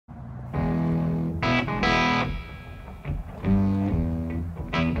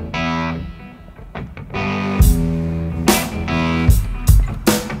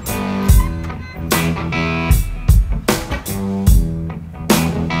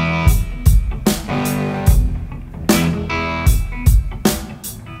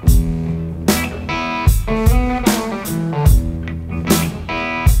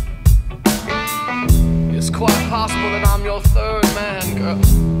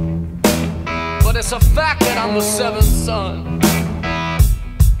it's a fact that I'm the seventh son.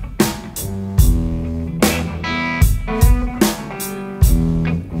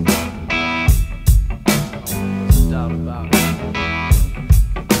 There's no doubt about it.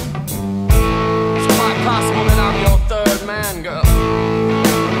 It's quite possible that I'm your third man, girl,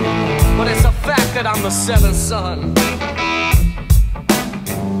 but it's a fact that I'm the seventh son.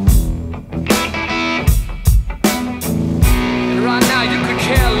 And right now you could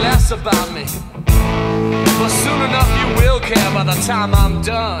care less about me, but soon enough you will care by the time I'm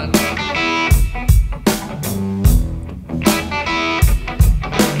done.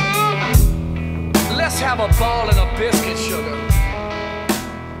 Let's have a ball and a biscuit, sugar,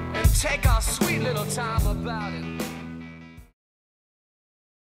 and take our sweet little time about it.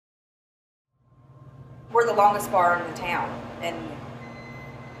 We're the longest bar in the town in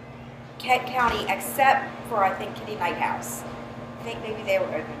Kent County, except for, I think, Kitty Night House. I think maybe they were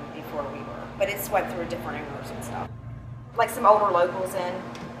open before we were, but it's went through different owners and stuff. Like some older locals in.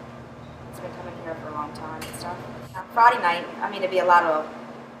 It's been coming here for a long time and stuff. Friday night, I mean, it'd be a lot of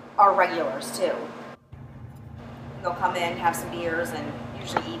our regulars too. They'll come in, have some beers, and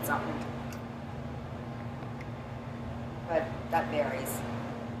usually eat something. But that varies.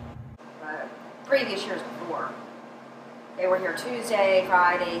 But previous years before, they were here Tuesday,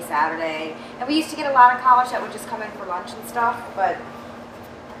 Friday, Saturday, and we used to get a lot of college that would just come in for lunch and stuff, but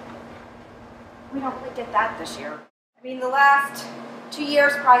we don't really get that this year. I mean, the last 2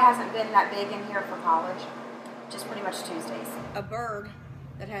 years probably hasn't been that big in here for college, just pretty much Tuesdays. A bird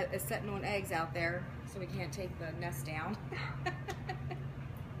that is setting on eggs out there, so we can't take the nest down.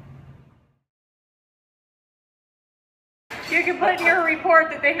 You can put in your report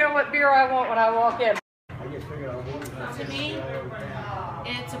that they know what beer I want when I walk in. To me,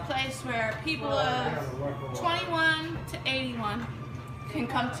 it's a place where people of 21 to 81 can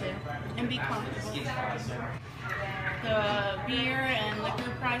come to and be comfortable. The beer and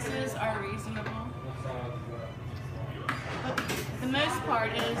liquor prices are reasonable. But the most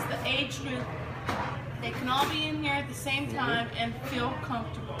part is the age group. They can all be in here at the same time and feel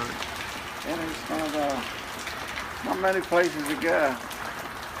comfortable. And it's kind of not many places to go.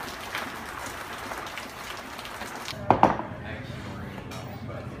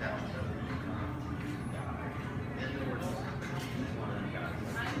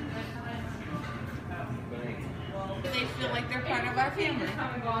 They feel like they're part of our family.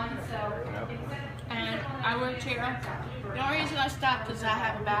 And I worked here. The only reason I stopped is I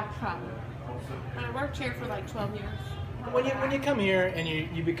have a back problem. But I worked here for like 12 years. When you come here and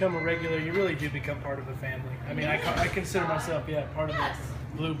you become a regular, you really do become part of the family. I mean, I consider myself, part of the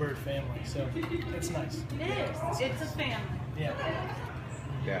Blue Bird family, so it's nice. It is. It's a family. Yeah.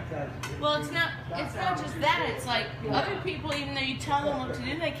 Yeah. Well, it's not just that. It's like other people, even though you tell them what to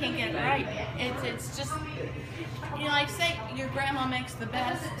do, they can't get it right. It's just, you know, like say your grandma makes the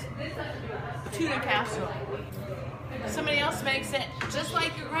best tuna casserole. Somebody else makes it just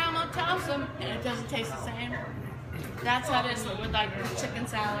like your grandma tells them, and it doesn't taste the same. That's how it is with like chicken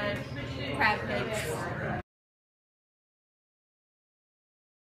salad, crab cakes.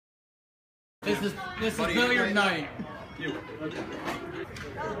 This is billiard night.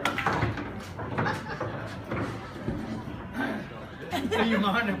 Do you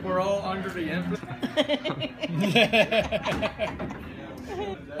mind if we're all under the influence?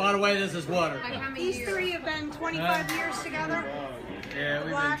 By the way, this is water. These three have been 25 years together. Yeah, The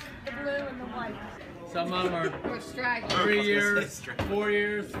we've black, the blue, and the white. some of them are 3 years, 4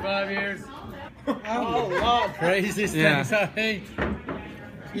 years, 5 years. Oh, wow. Crazy things, I think.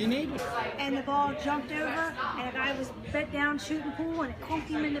 You need it. And the ball jumped over, and a guy was bent down shooting pool, and it conked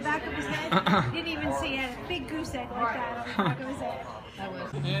him in the back of his head. He didn't even see it. He had a big goose egg like that on the back of his head.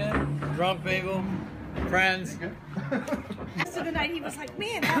 Yeah, drunk people, friends. Rest of the night, he was like,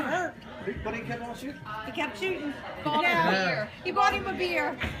 man, that hurt. But he kept on shooting. He kept shooting. Yeah. He bought him a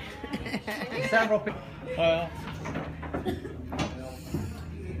beer. Several people. Well,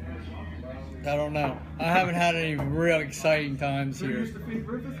 I don't know. I haven't had any real exciting times here.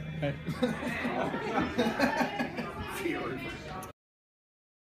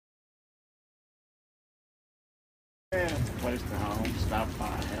 Place to home, stop by,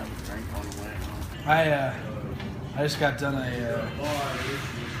 have a drink on the way home. I just got done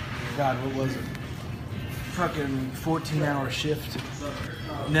God, what was it? Fucking 14-hour shift.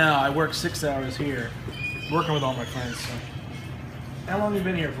 No, I work 6 hours here, working with all my friends. So. How long have you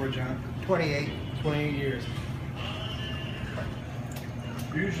been here for, John? 28. 28 years.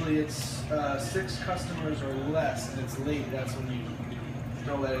 Usually it's 6 customers or less, and it's late. That's when you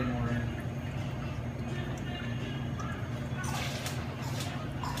don't let any more in.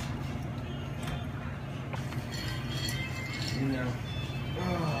 you know.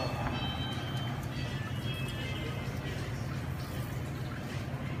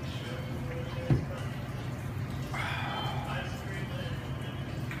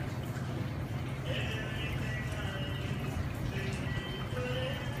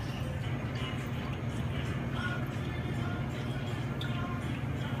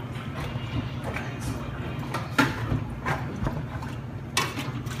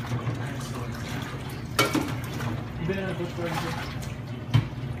 Been in a Busch Gardens yet?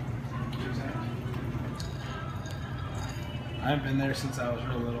 I haven't been there since I was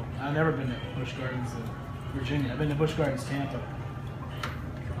real little. I've never been to Busch Gardens in Virginia. I've been to Busch Gardens, Tampa.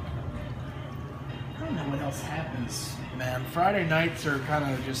 I don't know what else happens, man. Friday nights are kind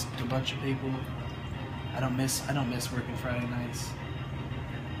of just a bunch of people. I don't miss working Friday nights.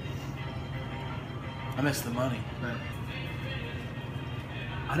 I miss the money, but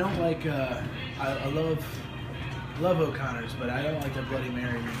I don't like. I love O'Connor's, but I don't like the Bloody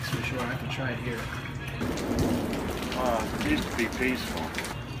Mary mix for sure. I have to try it here. It used to be peaceful.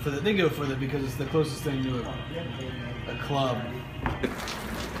 They go for because it's the closest thing to a club.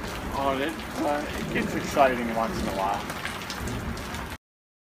 Oh, it gets exciting once in a while.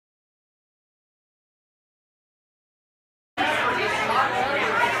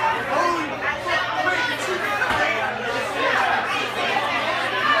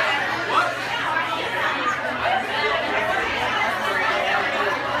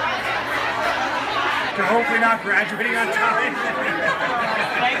 Hopefully not graduating on time.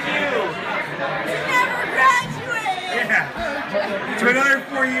 Thank you. Never graduate! Yeah. To another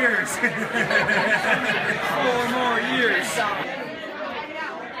 4 years. 4 more years.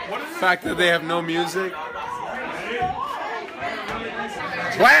 The fact that they have no music.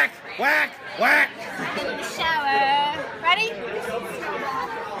 Whack! Whack! Whack! In the shower. Ready?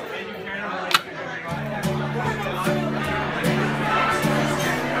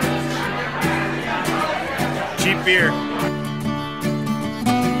 Cheap beer.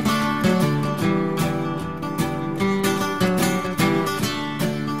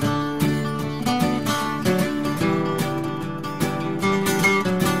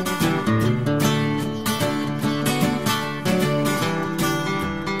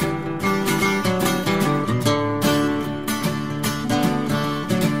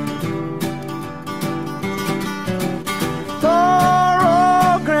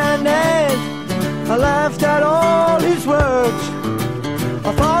 I laughed at all his words.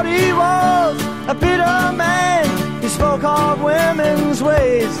 I thought he was a bitter man. He spoke of women's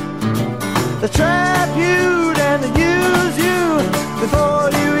ways. They trap you and they use you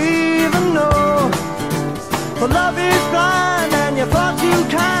before you even know. But love is blind and you're far too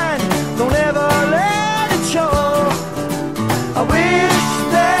kind. Don't ever let it show. I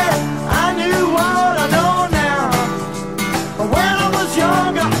wish that I knew what I know now. When I was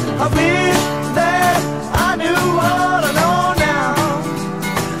younger, I wish that I knew what I know now.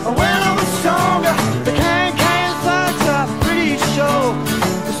 When I was stronger, the can fights a pretty show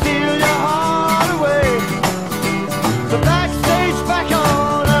to steal your heart away. The backstage back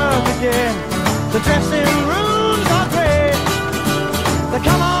on earth again. The dressing rooms are great. They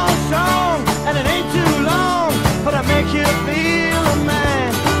come on strong and it ain't too long, but I make you feel a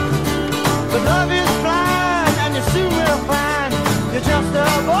man. But love is blind and you soon will find you're just a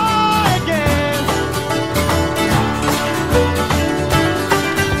boy again.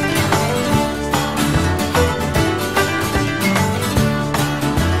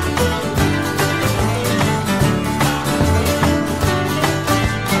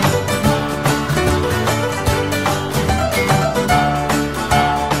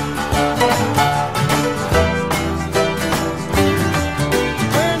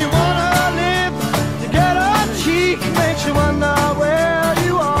 When you wanna live to get a cheek, makes you wonder where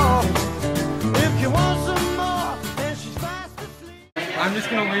you are. If you want some more, then she's fast asleep. I'm just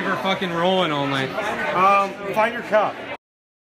gonna leave her fucking rolling all night. Find your cup.